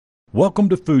Welcome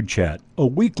to Food Chat, a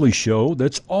weekly show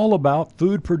that's all about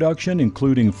food production,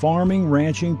 including farming,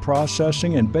 ranching,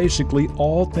 processing, and basically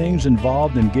all things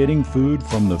involved in getting food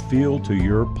from the field to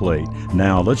your plate.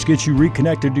 Now, let's get you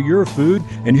reconnected to your food,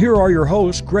 and here are your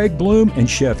hosts, Greg Bloom and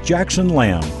Chef Jackson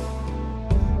Lamb.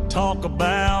 Talk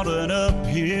about an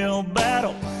uphill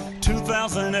battle,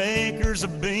 2,000 acres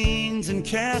of beans and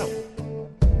cattle.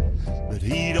 But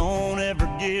he don't ever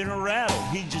get rattled,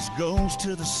 he just goes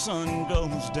till the sun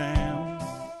goes down.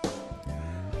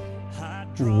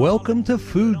 Welcome to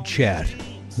Food Chat.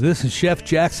 This is Chef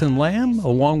Jackson Lamb,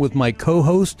 along with my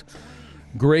co-host,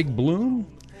 Greg Bloom.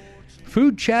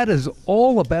 Food Chat is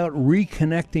all about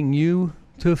reconnecting you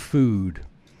to food.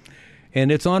 And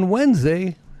it's on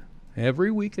Wednesday,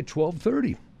 every week at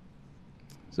 12:30.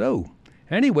 So,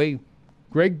 anyway,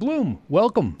 Greg Bloom,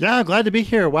 welcome. Yeah, glad to be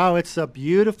here. Wow, it's a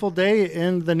beautiful day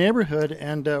in the neighborhood,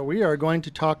 and we are going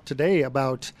to talk today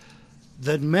about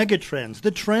the mega trends,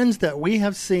 the trends that we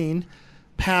have seen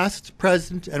past,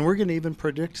 present, and we're going to even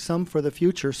predict some for the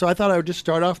future. So I thought I would just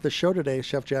start off the show today,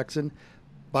 Chef Jackson,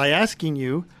 by asking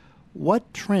you,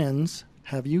 what trends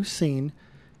have you seen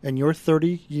in your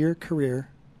 30-year career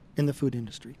in the food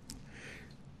industry?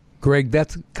 Greg,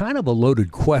 that's kind of a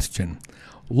loaded question.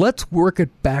 Let's work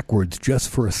it backwards just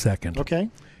for a second. Okay.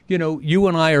 You know, you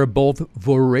and I are both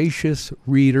voracious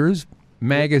readers,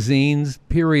 magazines,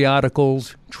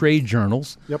 periodicals, trade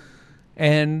journals. Yep.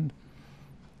 And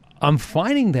I'm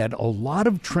finding that a lot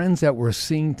of trends that we're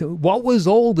seeing, what was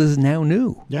old is now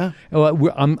new. Yeah.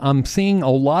 I'm seeing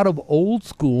a lot of old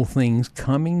school things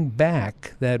coming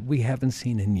back that we haven't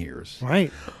seen in years.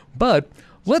 Right. But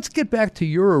let's get back to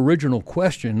your original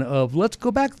question of let's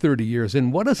go back 30 years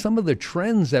and what are some of the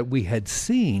trends that we had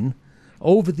seen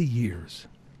over the years?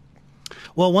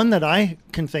 Well, one that I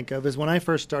can think of is when I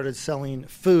first started selling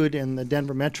food in the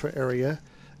Denver metro area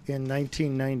in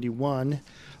 1991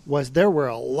 was there were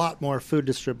a lot more food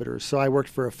distributors. So I worked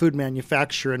for a food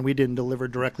manufacturer, and we didn't deliver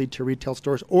directly to retail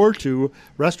stores or to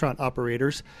restaurant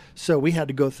operators. So we had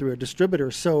to go through a distributor.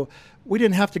 So we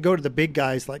didn't have to go to the big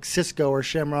guys like Cisco or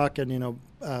Shamrock and,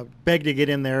 beg to get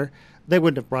in there. They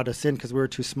wouldn't have brought us in because we were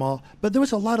too small. But there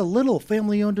was a lot of little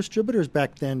family-owned distributors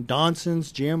back then,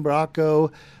 Donson's,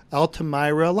 Giambracco,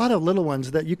 Altamira, a lot of little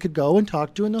ones that you could go and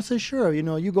talk to, and they'll say, sure,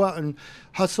 you go out and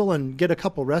hustle and get a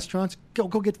couple restaurants. Go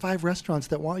get 5 restaurants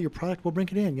that want your product. We'll bring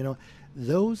it in.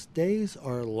 Those days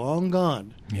are long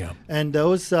gone. Yeah. And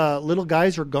those little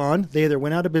guys are gone. They either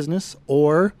went out of business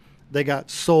or they got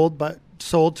sold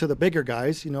to the bigger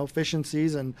guys,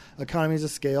 efficiencies and economies of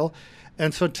scale.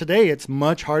 And so today it's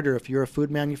much harder if you're a food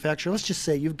manufacturer. Let's just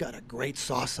say you've got a great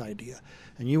sauce idea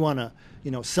and you want to,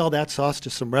 sell that sauce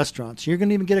to some restaurants. You're going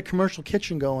to even get a commercial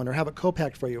kitchen going or have it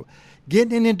co-packed for you.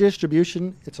 Getting into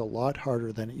distribution, it's a lot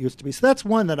harder than it used to be. So that's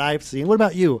one that I've seen. What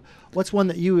about you? What's one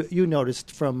that you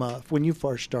noticed from when you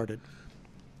first started?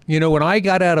 When I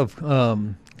got out of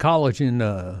college in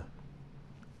the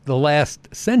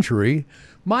last century,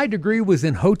 my degree was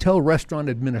in hotel restaurant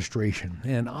administration,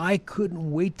 and I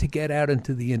couldn't wait to get out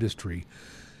into the industry.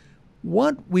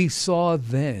 What we saw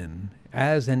then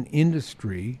as an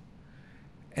industry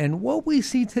and what we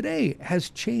see today has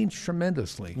changed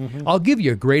tremendously. Mm-hmm. I'll give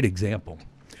you a great example.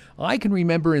 I can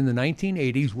remember in the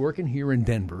 1980s working here in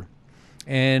Denver,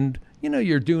 and,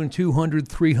 you're doing 200,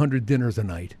 300 dinners a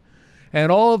night.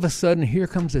 And all of a sudden, here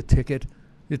comes a ticket.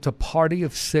 It's a party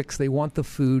of 6. They want the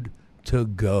food to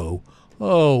go.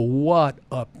 Oh, what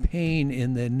a pain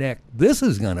in the neck this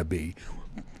is going to be.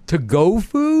 To-go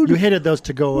food? You hated those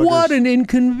to-go orders. What an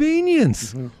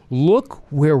inconvenience. Mm-hmm. Look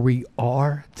where we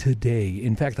are today.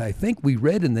 In fact, I think we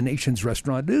read in the nation's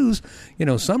restaurant news,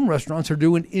 some restaurants are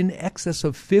doing in excess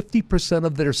of 50%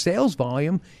 of their sales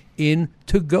volume in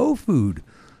to-go food.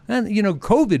 And,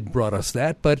 COVID brought us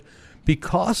that, but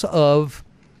because of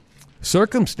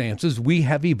circumstances, we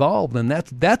have evolved, and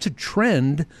that's a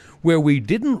trend where we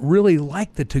didn't really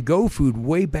like the to-go food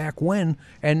way back when,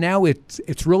 and now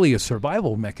it's really a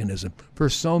survival mechanism for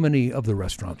so many of the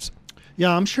restaurants.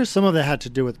 Yeah, I'm sure some of that had to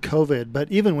do with COVID,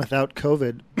 but even without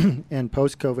COVID and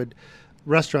post-COVID,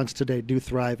 restaurants today do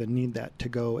thrive and need that to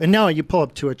go. And now you pull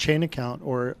up to a chain account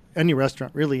or any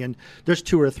restaurant really, and there's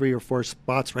 2 or 3 or 4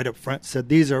 spots right up front said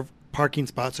these are parking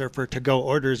spots are for to-go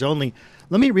orders only.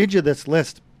 Let me read you this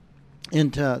list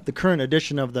into the current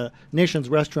edition of the Nation's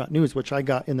Restaurant News, which I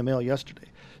got in the mail yesterday.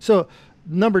 So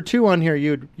number 2 on here,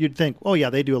 you'd think, oh yeah,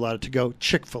 they do a lot of to-go.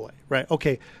 Chick-fil-A, right?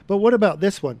 Okay, but what about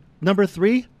this one? Number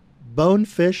 3,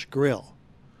 Bonefish Grill.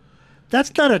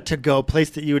 That's not a to-go place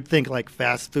that you would think like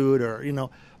fast food or,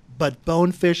 but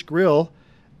Bonefish Grill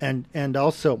and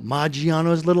also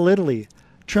Maggiano's Little Italy.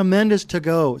 Tremendous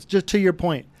to-go. Just to your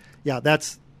point. Yeah,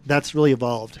 that's that's really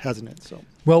evolved, hasn't it? So.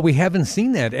 Well, we haven't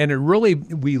seen that, and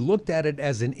we looked at it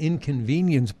as an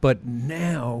inconvenience, but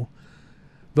now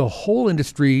the whole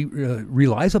industry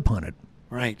relies upon it.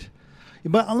 Right.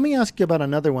 But let me ask you about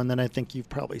another one that I think you've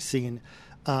probably seen.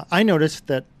 I noticed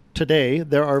that today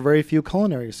there are very few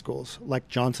culinary schools, like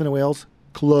Johnson & Wales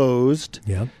closed.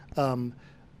 Yeah.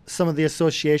 Some of the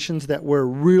associations that were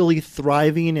really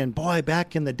thriving, and boy,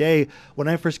 back in the day when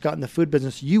I first got in the food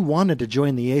business, you wanted to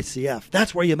join the ACF.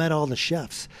 That's where you met all the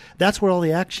chefs. That's where all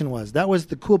the action was. That was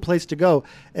the cool place to go.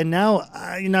 And now,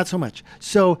 not so much.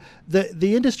 So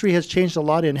the industry has changed a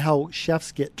lot in how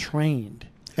chefs get trained.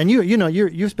 And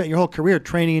you've spent your whole career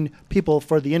training people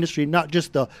for the industry, not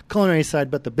just the culinary side,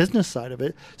 but the business side of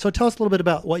it. So tell us a little bit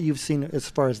about what you've seen as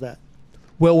far as that.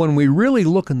 Well, when we really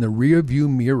look in the rearview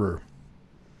mirror,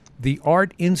 the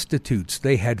art institutes,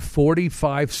 they had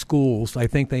 45 schools. I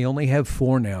think they only have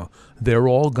 4 now. They're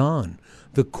all gone.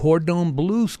 The Cordon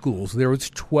Bleu schools, there was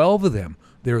 12 of them.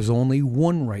 There's only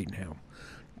 1 right now.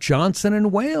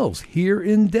 Johnson & Wales here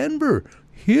in Denver,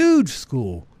 huge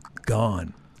school,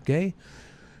 gone. Okay?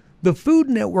 The Food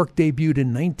Network debuted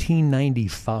in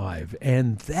 1995,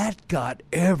 and that got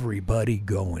everybody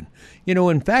going.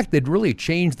 In fact, it really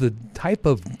changed the type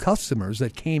of customers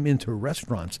that came into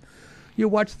restaurants. You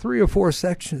watch 3 or 4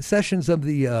 sessions of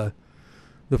the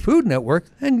Food Network,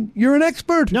 and you're an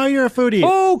expert. Now you're a foodie.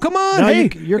 Oh, come on. Now hey,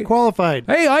 you're qualified.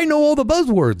 Hey, I know all the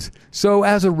buzzwords. So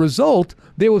as a result,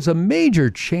 there was a major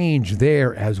change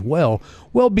there as well.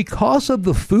 Well, because of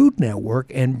the Food Network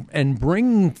and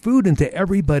bringing food into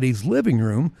everybody's living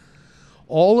room,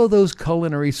 all of those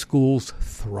culinary schools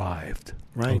thrived.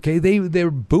 Right. Okay, they're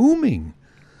booming.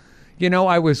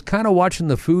 I was kind of watching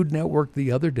the Food Network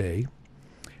the other day,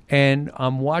 and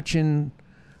I'm watching,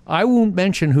 I won't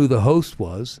mention who the host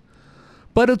was,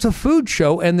 but it's a food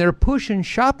show, and they're pushing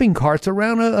shopping carts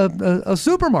around a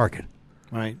supermarket.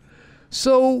 Right.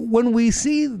 So when we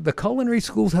see the culinary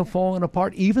schools have fallen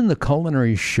apart, even the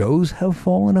culinary shows have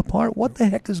fallen apart, what the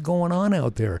heck is going on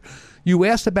out there? You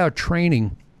asked about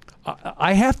training.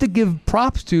 I have to give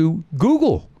props to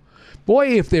Google. Boy,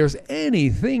 if there's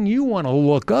anything you want to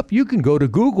look up, you can go to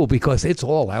Google because it's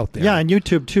all out there. Yeah, and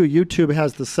YouTube too. YouTube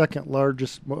has the second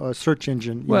largest search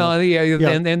engine. Well, yeah,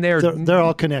 and they're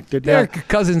all connected. They're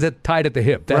cousins that tied at the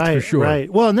hip. That's right, for sure. Right.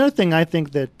 Well, another thing I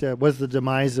think that was the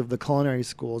demise of the culinary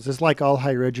schools is like all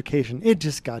higher education. It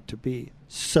just got to be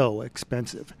so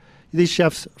expensive. These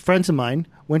chefs, friends of mine,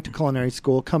 went to culinary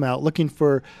school, come out looking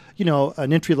for,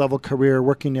 an entry-level career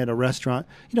working at a restaurant.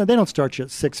 They don't start you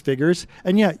at 6 figures.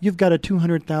 And yet you've got a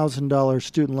 $200,000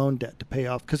 student loan debt to pay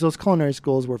off because those culinary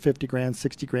schools were $50,000,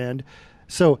 $60,000.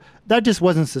 So that just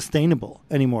wasn't sustainable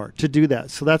anymore to do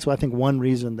that. So that's why I think one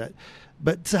reason that.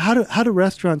 But so how do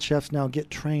restaurant chefs now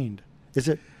get trained?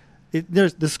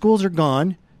 The schools are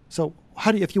gone. So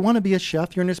if you want to be a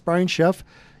chef, you're an aspiring chef,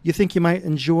 you think you might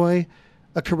enjoy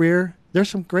a career. There's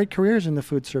some great careers in the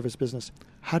food service business.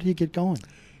 How do you get going?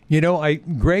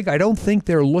 Greg, I don't think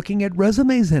they're looking at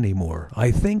resumes anymore.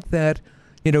 I think that,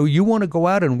 you want to go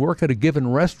out and work at a given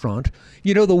restaurant.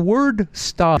 The word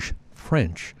stage,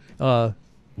 French,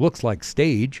 looks like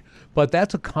stage, but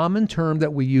that's a common term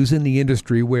that we use in the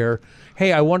industry where,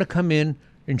 hey, I want to come in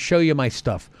and show you my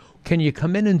stuff. Can you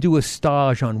come in and do a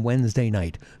stage on Wednesday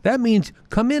night? That means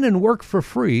come in and work for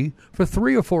free for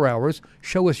 3 or 4 hours,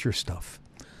 show us your stuff.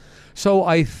 So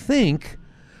I think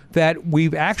that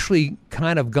we've actually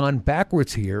kind of gone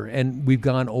backwards here, and we've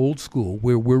gone old school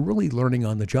where we're really learning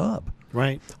on the job.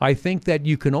 Right. I think that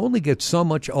you can only get so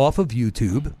much off of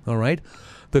YouTube, all right?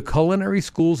 The culinary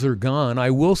schools are gone.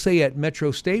 I will say at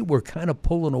Metro State, we're kind of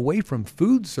pulling away from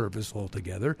food service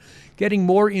altogether, getting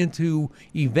more into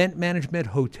event management,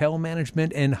 hotel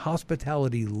management, and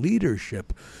hospitality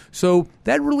leadership. So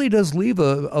that really does leave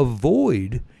a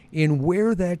void in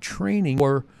where that training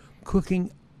or cooking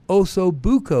osso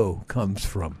buco comes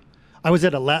from. I was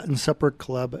at a Latin supper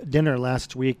club dinner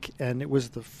last week, and it was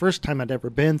the first time I'd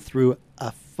ever been through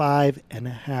a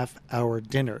 5.5-hour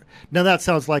dinner. Now, that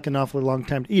sounds like an awfully long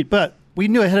time to eat, but we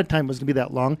knew ahead of time it was going to be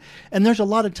that long, and there's a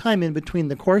lot of time in between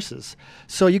the courses.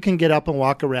 So you can get up and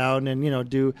walk around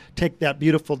and, take that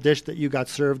beautiful dish that you got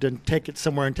served and take it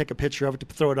somewhere and take a picture of it to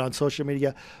throw it on social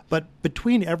media. But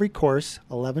between every course,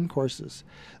 11 courses,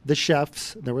 the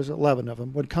chefs, there was 11 of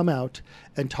them, would come out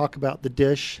and talk about the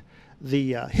dish,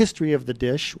 the history of the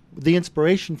dish, the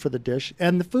inspiration for the dish,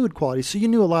 and the food quality. So you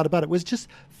knew a lot about it. It was just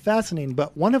fascinating.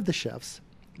 But one of the chefs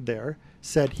there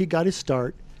said he got his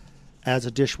start as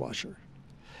a dishwasher.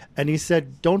 And he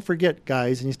said, don't forget,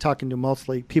 guys, and he's talking to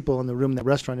mostly people in the room in the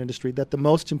restaurant industry, that the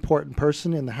most important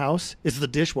person in the house is the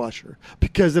dishwasher.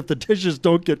 Because if the dishes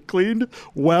don't get cleaned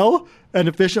well and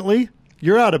efficiently,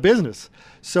 you're out of business.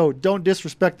 So don't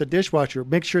disrespect the dishwasher.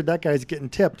 Make sure that guy's getting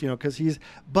tipped, because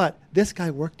but this guy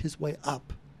worked his way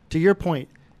up. To your point,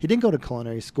 he didn't go to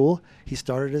culinary school. He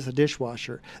started as a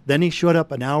dishwasher. Then he showed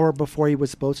up an hour before he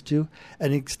was supposed to,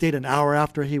 and he stayed an hour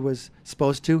after he was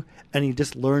supposed to, and he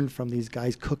just learned from these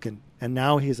guys cooking. And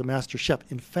now he's a master chef.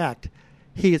 In fact,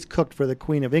 he has cooked for the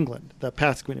Queen of England, the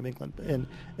past Queen of England, and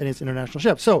he's international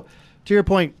chef. So to your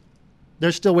point,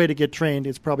 there's still a way to get trained.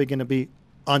 It's probably going to be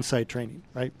on-site training,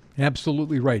 right?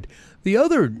 Absolutely right. The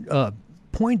other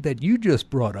point that you just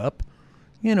brought up,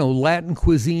 Latin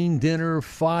cuisine dinner,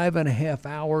 5.5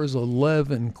 hours,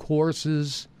 11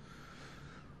 courses.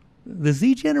 The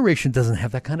Z generation doesn't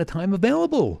have that kind of time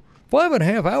available.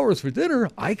 5.5 hours for dinner,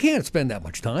 I can't spend that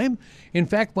much time. In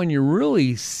fact, when you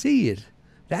really see it,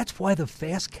 that's why the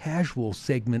fast casual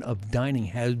segment of dining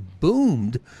has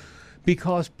boomed,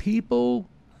 because people,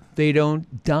 they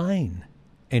don't dine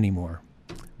anymore.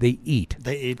 They eat.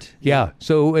 They eat. Yeah.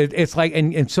 So it's like,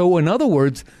 and so in other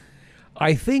words,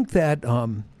 I think that,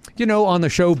 on the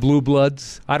show Blue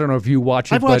Bloods, I don't know if you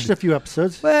watch it. I've watched a few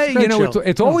episodes. Well,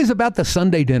 it's always about the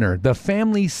Sunday dinner, the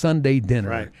family Sunday dinner.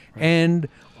 Right. And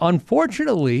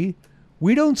unfortunately,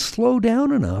 we don't slow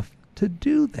down enough to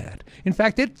do that. In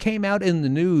fact, it came out in the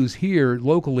news here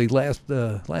locally last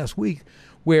week,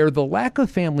 where the lack of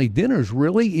family dinners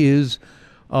really is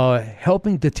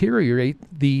helping deteriorate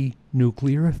the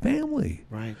nuclear family.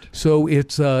 Right. So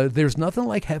it's there's nothing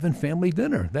like having family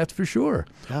dinner. That's for sure.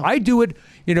 Yeah. I do it.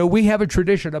 We have a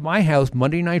tradition at my house.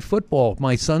 Monday Night Football.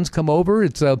 My sons come over.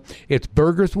 It's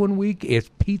burgers one week. It's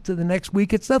pizza the next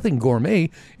week. It's nothing gourmet.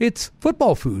 It's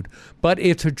football food, but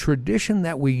it's a tradition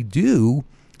that we do,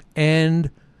 and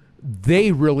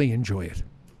they really enjoy it.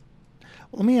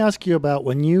 Let me ask you about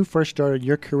when you first started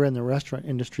your career in the restaurant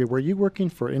industry. Were you working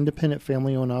for independent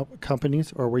family-owned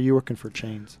companies, or were you working for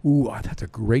chains? Ooh, that's a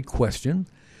great question.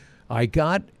 I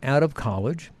got out of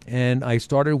college, and I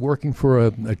started working for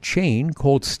a chain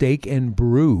called Steak and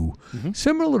Brew,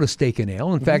 similar to Steak and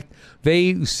Ale. In fact,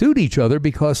 they sued each other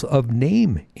because of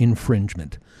name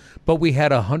infringement. But we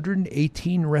had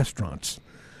 118 restaurants.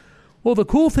 Well, the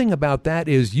cool thing about that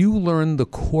is you learn the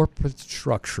corporate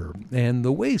structure. And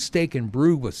the way Steak and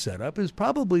Brew was set up is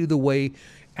probably the way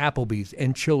Applebee's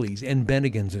and Chili's and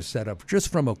Bennigan's are set up,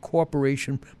 just from a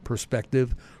corporation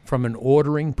perspective, from an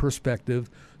ordering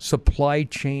perspective, supply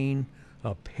chain,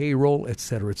 payroll, et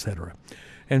cetera, et cetera.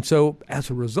 And so as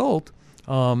a result,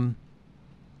 I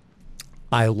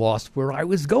lost where I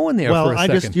was going there for a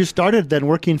second. You started then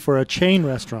working for a chain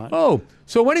restaurant. Oh,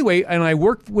 so anyway, and I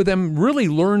worked with them, really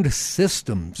learned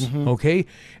systems, okay?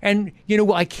 And,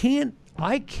 I can't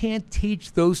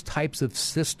teach those types of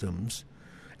systems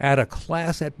at a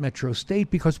class at Metro State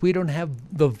because we don't have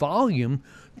the volume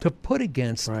to put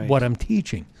against what I'm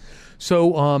teaching.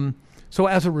 So, so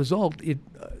as a result,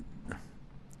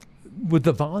 with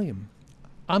the volume,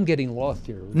 I'm getting lost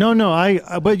here. No,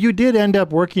 but you did end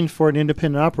up working for an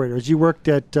independent operator. You worked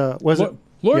at,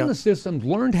 Learned the systems,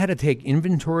 learned how to take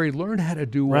inventory, learned how to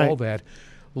do all that,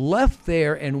 left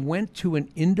there and went to an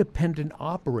independent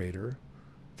operator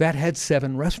that had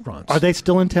 7 restaurants. Are they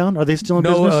still in town? Are they still in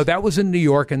business? No, that was in New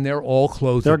York, and they're all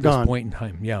closed at this point in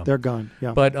time. Yeah, they're gone.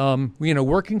 Yeah, but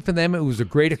working for them, it was a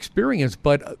great experience.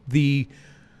 But the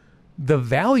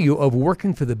value of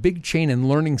working for the big chain and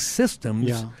learning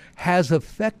systems has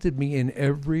affected me in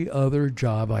every other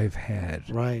job I've had,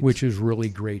 which is really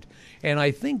great. And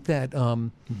I think that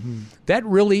that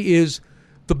really is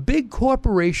the big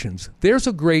corporations. There's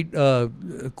a great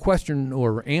question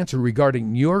or answer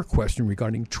regarding your question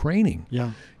regarding training.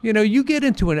 Yeah. You get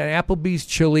into an Applebee's,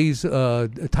 Chili's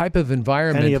type of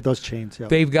environment. Any of those chains,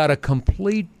 They've got a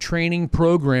complete training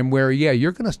program where,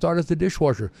 you're going to start as a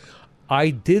dishwasher. I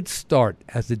did start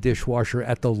as a dishwasher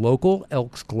at the local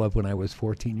Elks Club when I was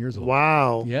 14 years old.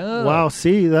 Wow. Yeah. Wow.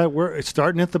 See, that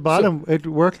starting at the bottom, it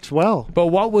worked well. But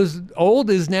what was old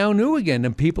is now new again,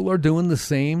 and people are doing the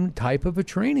same type of a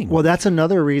training. Well, that's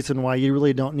another reason why you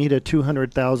really don't need a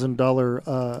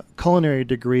 $200,000 culinary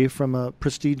degree from a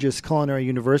prestigious culinary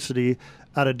university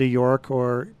out of New York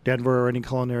or Denver or any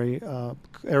culinary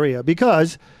area.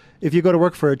 Because if you go to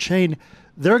work for a chain,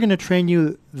 they're going to train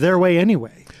you their way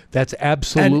anyway. That's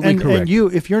absolutely correct.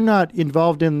 And if you're not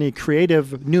involved in the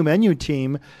creative new menu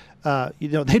team,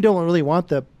 they don't really want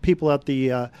the people at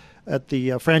the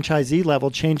franchisee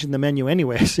level changing the menu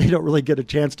anyway, so you don't really get a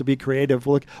chance to be creative.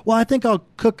 Well, I think I'll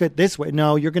cook it this way.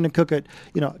 No, you're going to cook it.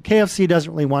 KFC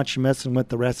doesn't really want you messing with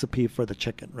the recipe for the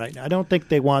chicken right now. I don't think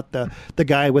they want the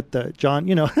guy with the John.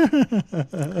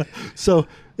 So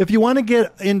if you want to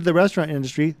get into the restaurant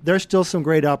industry, there's still some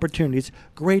great opportunities,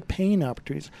 great paying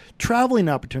opportunities, traveling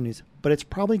opportunities, but it's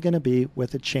probably going to be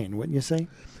with a chain, wouldn't you say?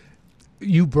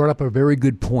 You brought up a very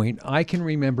good point. I can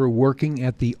remember working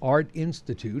at the Art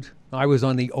Institute. I was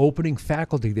on the opening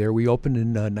faculty there. We opened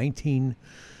in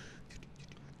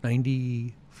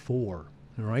 1994,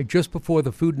 all right, just before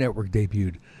the Food Network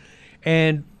debuted.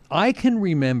 And I can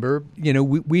remember,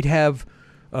 we'd have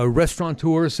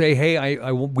restaurateurs say, hey,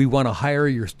 we want to hire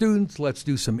your students. Let's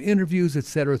do some interviews, et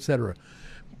cetera, et cetera.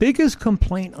 Biggest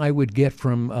complaint I would get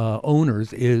from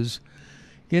owners is,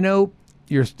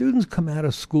 your students come out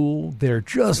of school, they're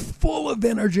just full of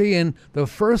energy, and the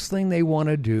first thing they want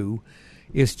to do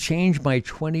is change my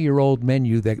 20-year-old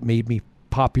menu that made me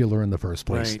popular in the first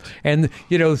place. Right. And,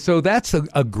 so that's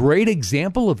a great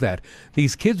example of that.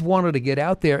 These kids wanted to get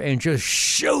out there and just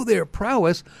show their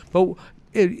prowess, but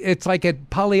it's like at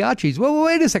Pagliacci's. Well,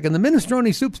 wait a second. The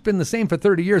minestrone soup's been the same for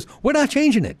 30 years. We're not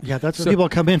changing it. Yeah, that's what people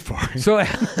come in for. So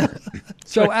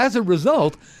as a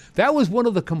result, that was one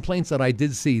of the complaints that I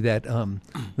did see, that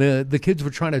the kids were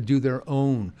trying to do their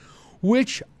own,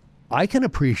 which I can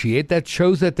appreciate. That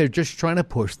shows that they're just trying to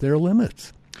push their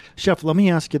limits. Chef, let me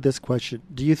ask you this question.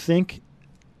 Do you think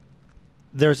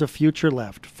there's a future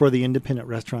left for the independent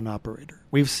restaurant operator?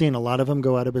 We've seen a lot of them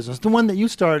go out of business. The one that you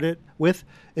started with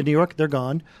in New York, they're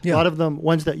gone. Yeah. A lot of them,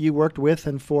 ones that you worked with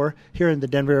and for here in the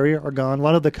Denver area, are gone. A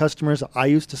lot of the customers I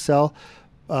used to sell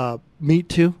meat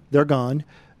to, they're gone.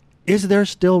 Is there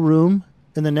still room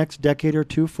in the next decade or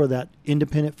two for that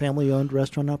independent family-owned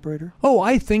restaurant operator? Oh,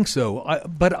 I think so.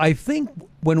 But I think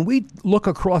when we look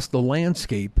across the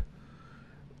landscape,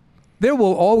 there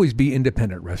will always be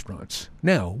independent restaurants.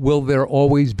 Now, will there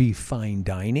always be fine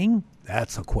dining?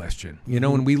 That's a question.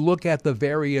 When we look at the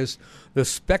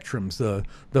spectrums,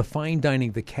 the fine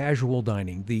dining, the casual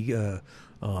dining, the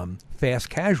fast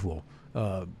casual,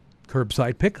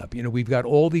 curbside pickup. We've got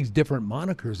all these different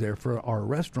monikers there for our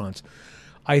restaurants.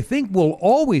 I think we'll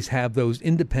always have those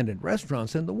independent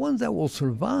restaurants, and the ones that will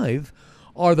survive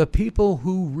are the people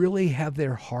who really have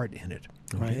their heart in it.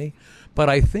 Okay, right. But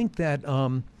I think that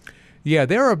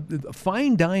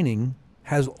fine dining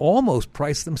has almost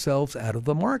priced themselves out of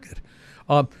the market.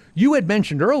 You had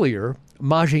mentioned earlier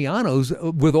Maggiano's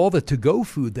with all the to-go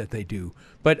food that they do.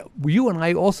 But you and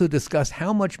I also discussed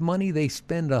how much money they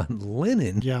spend on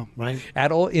linen. Yeah, right.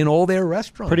 In all their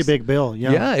restaurants. Pretty big bill.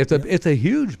 Yeah. Yeah, it's a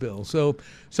huge bill. So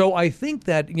I think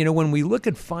that when we look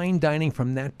at fine dining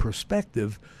from that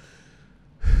perspective,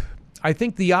 I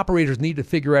think the operators need to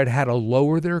figure out how to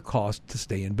lower their cost to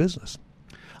stay in business.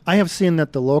 I have seen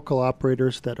that the local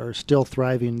operators that are still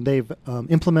thriving, they've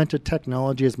implemented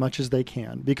technology as much as they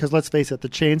can. Because let's face it, the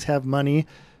chains have money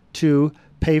to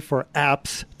pay for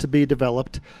apps to be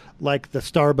developed, like the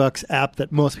Starbucks app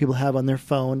that most people have on their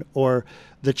phone, or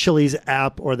the Chili's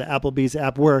app or the Applebee's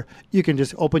app, where you can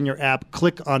just open your app,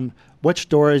 click on which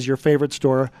store is your favorite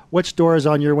store, which store is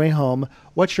on your way home,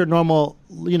 what your normal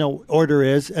order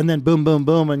is, and then boom, boom,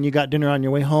 boom, and you got dinner on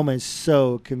your way home. Is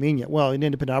so convenient. Well, an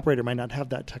independent operator might not have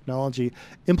that technology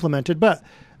implemented, but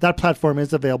that platform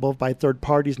is available by third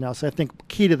parties now. So I think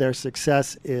key to their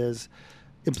success is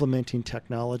implementing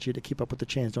technology to keep up with the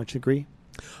chains. Don't you agree?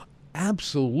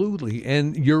 Absolutely.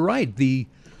 And you're right. The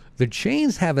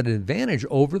chains have an advantage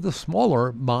over the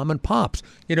smaller mom and pops.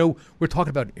 We're talking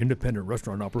about independent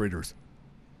restaurant operators,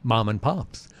 mom and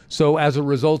pops. So as a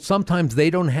result, sometimes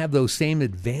they don't have those same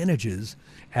advantages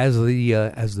as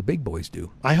the big boys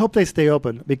do. I hope they stay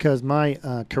open, because my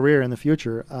career in the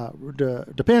future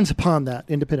depends upon that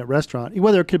independent restaurant,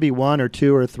 whether it could be 1 or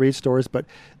 2 or 3 stores. But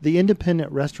the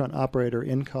independent restaurant operator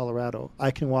in Colorado, I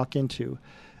can walk into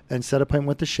and set an appointment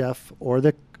with the chef or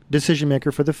the decision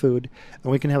maker for the food,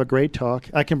 and we can have a great talk.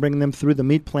 I can bring them through the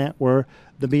meat plant where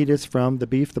the meat is from, the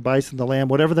beef, the bison, the lamb,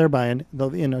 whatever they're buying.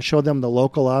 They'll show them the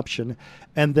local option,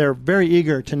 and they're very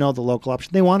eager to know the local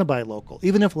option. They want to buy local,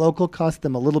 even if local costs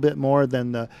them a little bit more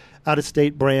than the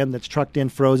out-of-state brand that's trucked in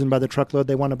frozen by the truckload.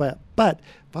 They want to buy it. But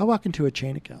if I walk into a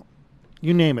chain account,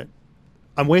 you name it,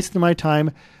 I'm wasting my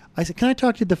time. I said, can I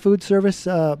talk to the food service,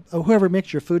 whoever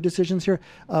makes your food decisions here?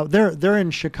 They're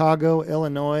in Chicago,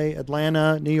 Illinois,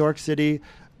 Atlanta, New York City,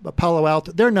 Palo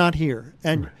Alto. They're not here.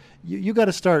 And right. you got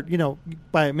to start,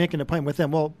 by making an appointment with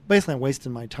them. Well, basically I'm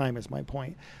wasting my time is my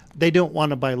point. They don't want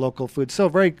to buy local food. So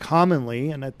very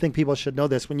commonly, and I think people should know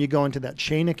this, when you go into that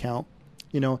chain account,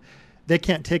 they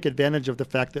can't take advantage of the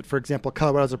fact that, for example,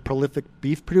 Colorado is a prolific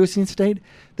beef producing state.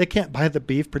 They can't buy the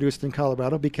beef produced in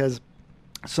Colorado because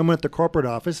someone at the corporate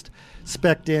office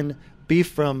spec'd in beef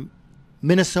from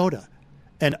Minnesota.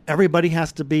 And everybody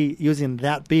has to be using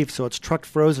that beef. So it's trucked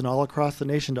frozen all across the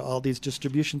nation to all these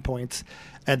distribution points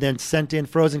and then sent in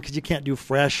frozen because you can't do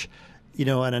fresh,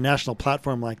 on a national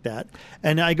platform like that.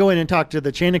 And I go in and talk to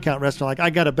the chain account restaurant, like, I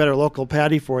got a better local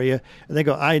patty for you. And they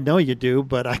go, I know you do,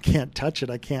 but I can't touch it.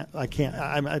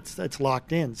 It's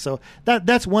locked in. So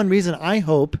that's one reason I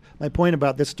hope, my point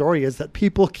about this story is that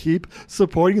people keep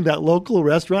supporting that local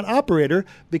restaurant operator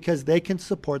because they can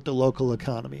support the local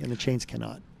economy and the chains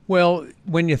cannot. Well,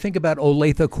 when you think about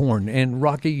Olathe corn and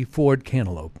Rocky Ford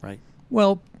cantaloupe, right?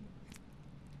 Well,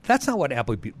 that's not what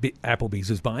Applebee's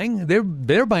is buying.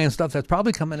 They're buying stuff that's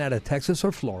probably coming out of Texas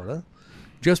or Florida,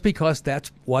 just because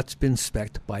that's what's been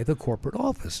spec'd by the corporate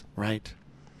office. Right.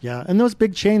 Yeah, and those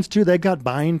big chains too, they got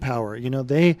buying power.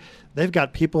 They've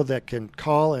got people that can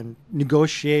call and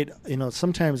negotiate.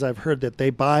 Sometimes I've heard that they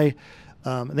buy.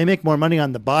 They make more money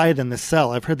on the buy than the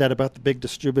sell. I've heard that about the big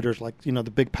distributors, like, the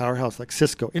big powerhouse like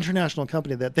Cisco, international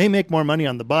company, that they make more money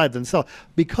on the buy than sell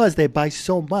because they buy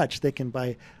so much. They can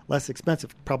buy less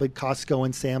expensive. Probably Costco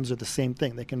and Sam's are the same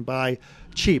thing. They can buy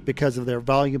cheap because of their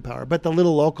volume power. But the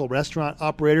little local restaurant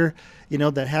operator,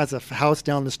 that has a house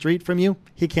down the street from you,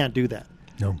 he can't do that.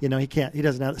 No. He can't. He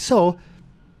doesn't have. So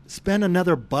spend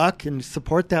another $1 and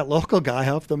support that local guy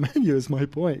off the menu is my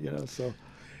point. So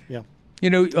yeah.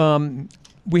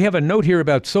 We have a note here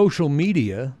about social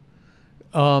media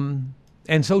and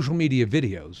social media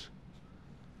videos.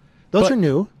 Those are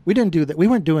new. We didn't do that. We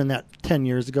weren't doing that 10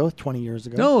 years ago, 20 years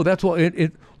ago. No, that's what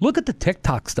look at the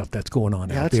TikTok stuff that's going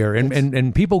on out there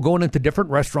and people going into different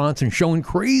restaurants and showing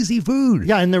crazy food.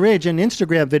 Yeah, and the rage and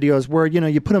Instagram videos where,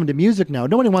 you put them to music now.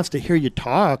 Nobody wants to hear you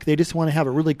talk. They just want to have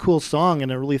a really cool song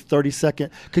and a really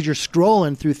 30-second, because you're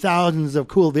scrolling through thousands of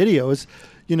cool videos.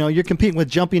 You're competing with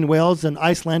jumping whales and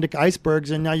Icelandic icebergs,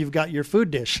 and now you've got your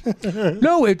food dish.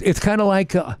 No, it's kind of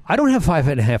like I don't have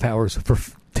 5.5 hours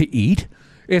to eat.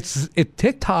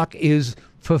 TikTok is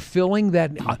fulfilling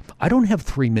that. I don't have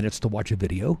 3 minutes to watch a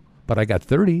video, but I got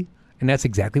 30, and that's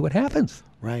exactly what happens.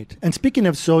 Right. And speaking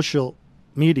of social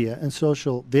media and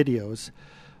social videos,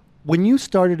 when you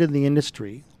started in the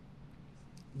industry,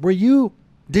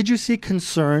 did you see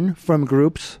concern from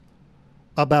groups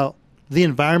about the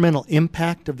environmental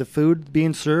impact of the food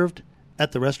being served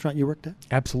at the restaurant you worked at?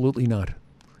 Absolutely not.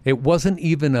 It wasn't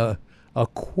even a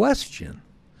question.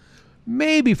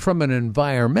 Maybe from an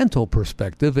environmental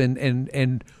perspective,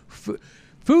 and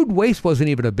food waste wasn't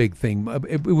even a big thing.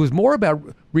 It was more about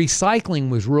recycling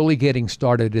was really getting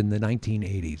started in the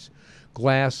 1980s.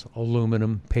 Glass,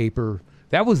 aluminum, paper.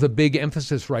 That was the big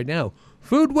emphasis right now.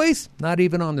 Food waste, not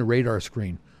even on the radar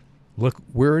screen. Look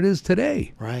where it is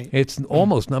today. Right. It's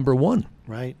almost number one.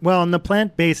 Right. Well, in the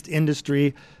plant-based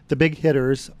industry, the big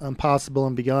hitters, Impossible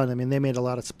and Beyond, they made a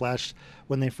lot of splash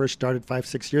when they first started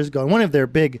 5-6 years ago. And one of their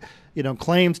big,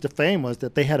 claims to fame was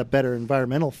that they had a better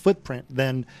environmental footprint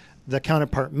than the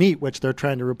counterpart meat, which they're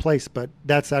trying to replace. But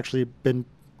that's actually been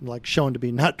shown to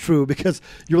be not true, because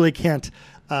you really can't.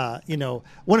 One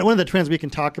of the trends we can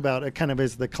talk about kind of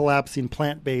is the collapsing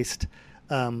plant-based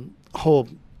whole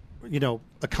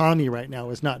economy right now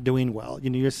is not doing well.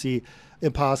 You see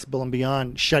Impossible and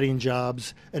Beyond shutting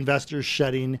jobs, investors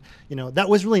shutting. That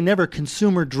was really never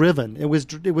consumer driven. It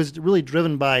was really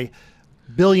driven by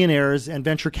billionaires and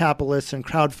venture capitalists and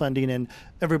crowdfunding and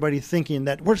everybody thinking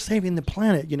that we're saving the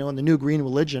planet, in the new green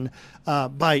religion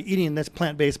by eating this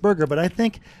plant-based burger. But I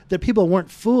think that people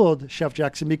weren't fooled, Chef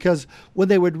Jackson, because when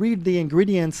they would read the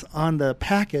ingredients on the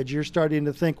package, you're starting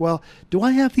to think, well, do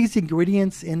I have these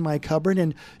ingredients in my cupboard?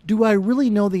 And do I really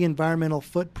know the environmental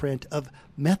footprint of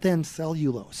methane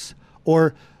cellulose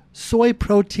or soy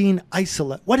protein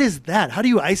isolate? What is that? How do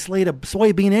you isolate a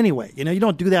soybean anyway? You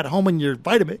don't do that at home in your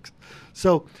Vitamix.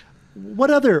 So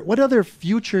what other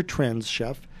future trends,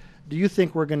 Chef, do you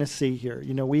think we're going to see here?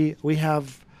 We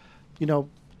have,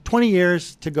 20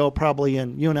 years to go probably,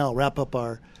 and you and I'll wrap up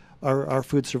our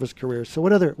food service careers. So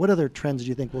what other trends do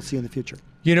you think we'll see in the future?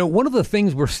 One of the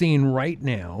things we're seeing right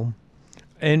now,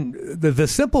 and the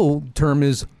simple term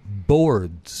is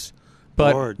boards.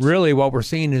 But really what we're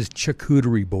seeing is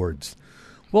charcuterie boards.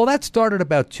 Well, that started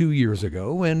about 2 years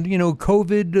ago. And,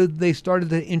 COVID, they started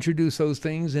to introduce those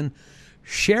things. And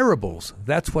shareables,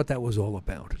 that's what that was all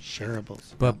about.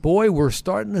 Shareables. But, boy, we're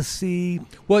starting to see...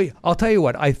 Well, I'll tell you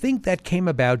what. I think that came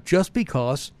about just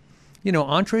because,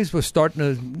 entrees were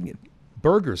starting to...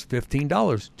 Burgers,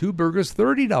 $15. 2 burgers,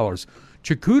 $30.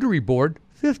 Charcuterie board,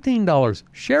 $15.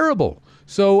 Shareable.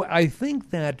 So I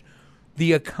think that...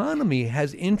 the economy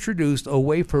has introduced a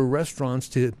way for restaurants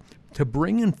to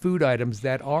bring in food items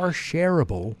that are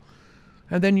shareable,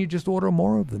 and then you just order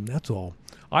more of them. That's all.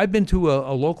 I've been to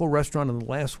a local restaurant in the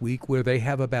last week where they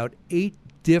have about 8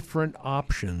 different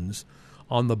options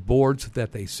on the boards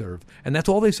that they serve. And that's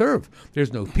all they serve.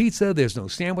 There's no pizza, there's no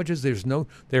sandwiches,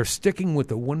 they're sticking with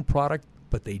the one product,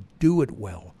 but they do it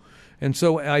well. And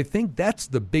so I think that's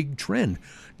the big trend.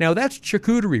 Now, that's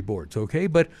charcuterie boards, okay?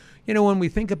 But, when we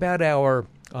think about our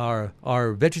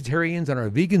vegetarians and our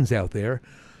vegans out there,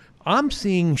 I'm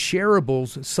seeing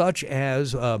shareables such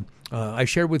as, I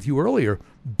shared with you earlier,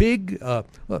 big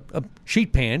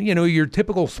sheet pan, your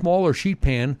typical smaller sheet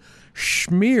pan,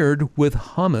 smeared with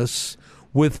hummus,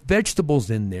 with vegetables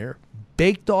in there,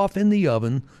 baked off in the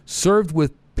oven, served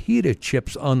with pita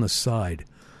chips on the side.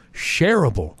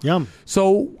 Shareable. Yum.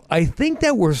 So I think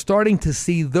that we're starting to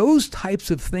see those types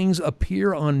of things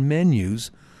appear on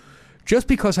menus just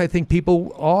because I think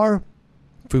people are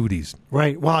foodies.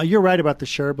 Right. Well, you're right about the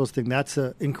shareables thing. That's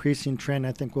an increasing trend.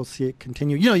 I think we'll see it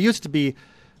continue. It used to be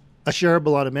a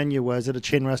shareable on a menu was at a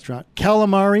chain restaurant.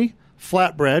 Calamari,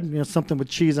 flatbread, something with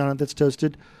cheese on it that's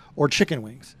toasted, or chicken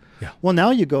wings. Yeah. Well,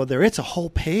 now you go there, it's a whole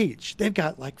page. They've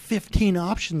got like 15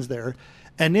 options there,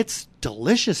 and it's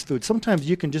delicious food. Sometimes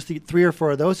you can just eat 3 or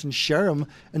 4 of those and share them,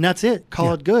 and that's it.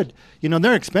 Call it good.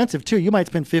 They're expensive, too. You might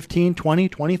spend $15, $20,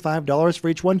 $25 for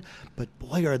each one, but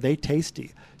boy, are they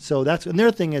tasty. So that's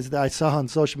another thing is that I saw on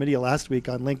social media last week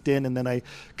on LinkedIn, and then I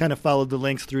kind of followed the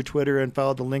links through Twitter and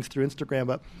followed the links through Instagram,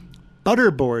 but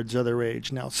butter boards are the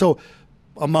rage now. So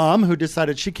a mom who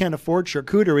decided she can't afford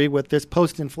charcuterie with this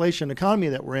post-inflation economy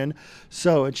that we're in.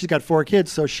 And she's got 4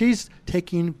 kids. So she's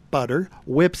taking butter,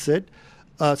 whips it,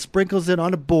 sprinkles it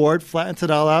on a board, flattens it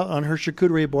all out on her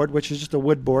charcuterie board, which is just a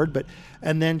wood board.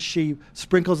 And then she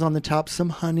sprinkles on the top some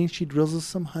honey. She drizzles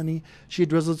some honey. She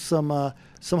drizzles some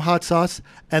hot sauce.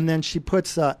 And then she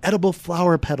puts edible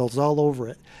flower petals all over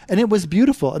it. And it was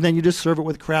beautiful. And then you just serve it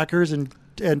with crackers and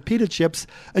pita chips,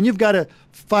 and you've got a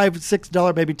 $5,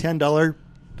 $6, maybe $10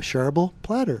 shareable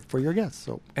platter for your guests.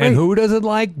 So, and who doesn't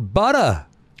like butter?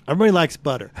 Everybody likes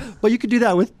butter, but you could do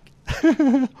that with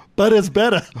butter's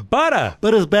better.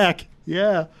 Butter's back.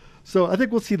 Yeah. So I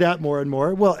think we'll see that more and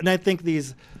more. Well, and I think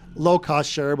these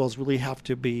low-cost shareables really have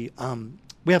to be.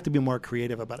 We have to be more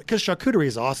creative about it because charcuterie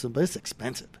is awesome, but it's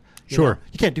expensive. Sure.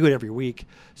 You can't do it every week.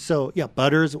 So yeah,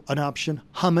 butter's an option.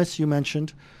 Hummus you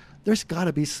mentioned. There's got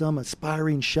to be some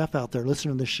aspiring chef out there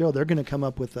listening to the show. They're going to come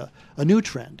up with a new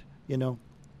trend,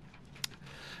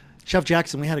 Chef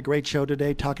Jackson, we had a great show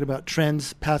today talking about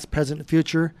trends, past, present, and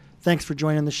future. Thanks for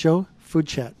joining the show, Food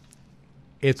Chat.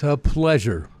 It's a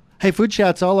pleasure. Hey, Food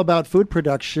Chat's all about food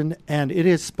production, and it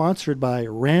is sponsored by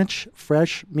Ranch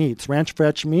Fresh Meats. Ranch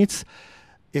Fresh Meats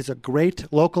is a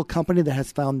great local company that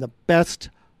has found the best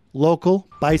local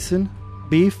bison,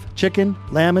 beef, chicken,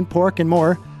 lamb, and pork, and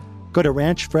more. Go to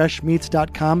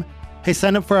ranchfreshmeats.com. Hey,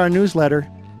 sign up for our newsletter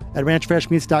at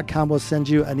ranchfreshmeats.com. We'll send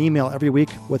you an email every week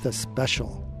with a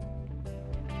special.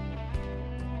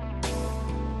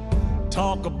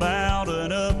 Talk about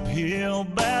an uphill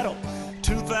battle,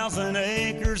 2,000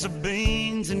 acres of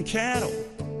beans and cattle.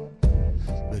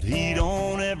 But he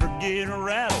don't ever get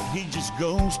rattled, he just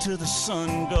goes till the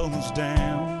sun goes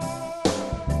down.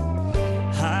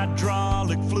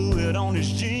 Hydraulic fluid on his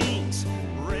jeans,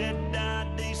 red dye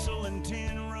diesel and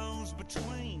 10 rows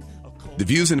between. The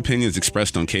views and opinions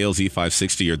expressed on KLZ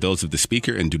 560 are those of the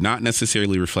speaker and do not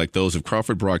necessarily reflect those of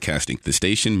Crawford Broadcasting, the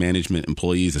station, management,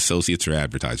 employees, associates, or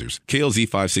advertisers. KLZ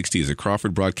 560 is a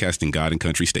Crawford Broadcasting God and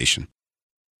Country station.